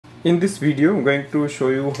In this video, I'm going to show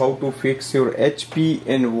you how to fix your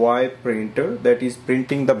HPNY printer that is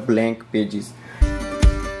printing the blank pages.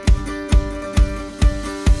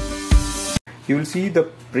 You will see the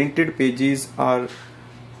printed pages are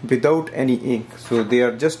without any ink, so they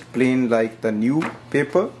are just plain like the new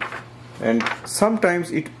paper, and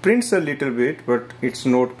sometimes it prints a little bit but it's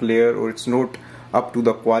not clear or it's not up to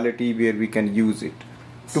the quality where we can use it.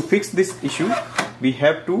 To fix this issue, we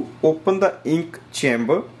have to open the ink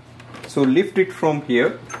chamber. So lift it from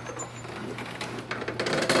here,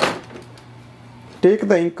 take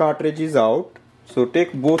the ink cartridges out, so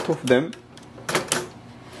take both of them.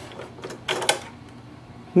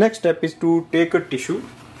 Next step is to take a tissue,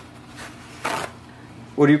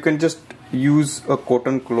 or you can just use a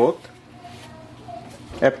cotton cloth,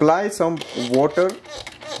 apply some water,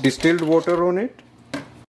 distilled water on it.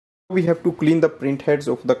 We have to clean the print heads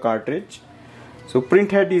of the cartridge. So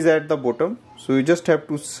print head is at the bottom, so you just have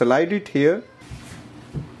to slide it here.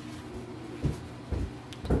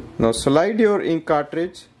 Now slide your ink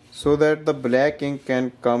cartridge so that the black ink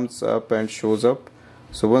can comes up and shows up.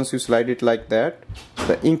 So once you slide it like that,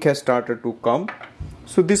 the ink has started to come.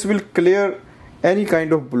 So this will clear any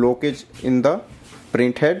kind of blockage in the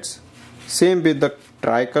print heads. Same with the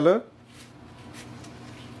tricolor.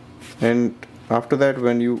 And after that,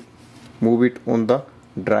 when you move it on the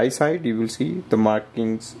dry side, you will see the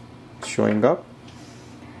markings showing up.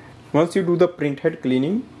 Once you do the print head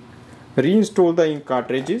cleaning, reinstall the ink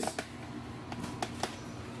cartridges.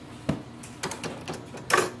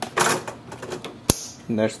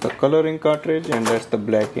 That's the color ink cartridge and that's the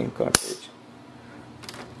black ink cartridge.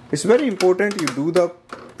 It's very important you do the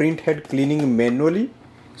print head cleaning manually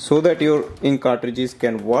so that your ink cartridges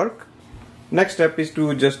can work. Next step is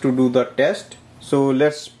to do the test. So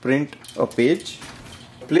let's print a page.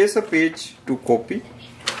 Place a page to copy.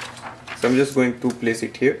 So I'm just going to place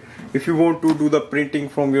it here. If you want to do the printing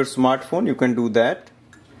from your smartphone, you can do that.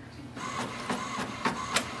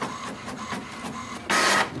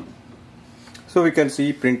 So we can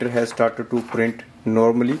see printer has started to print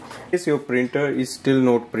normally. If your printer is still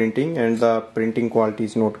not printing and the printing quality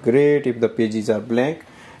is not great, if the pages are blank,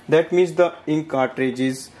 that means the ink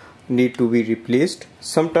cartridges need to be replaced.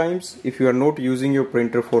 Sometimes if you are not using your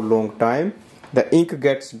printer for a long time, the ink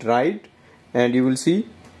gets dried and you will see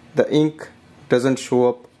the ink doesn't show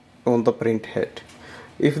up on the print head.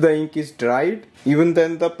 If the ink is dried, even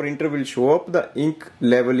then the printer will show up the ink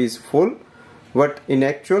level is full, but in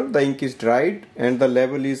actual the ink is dried and the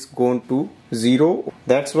level is gone to 0.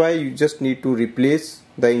 That's why you just need to replace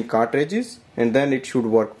the ink cartridges and then it should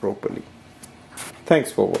work properly.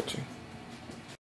 Thanks for watching.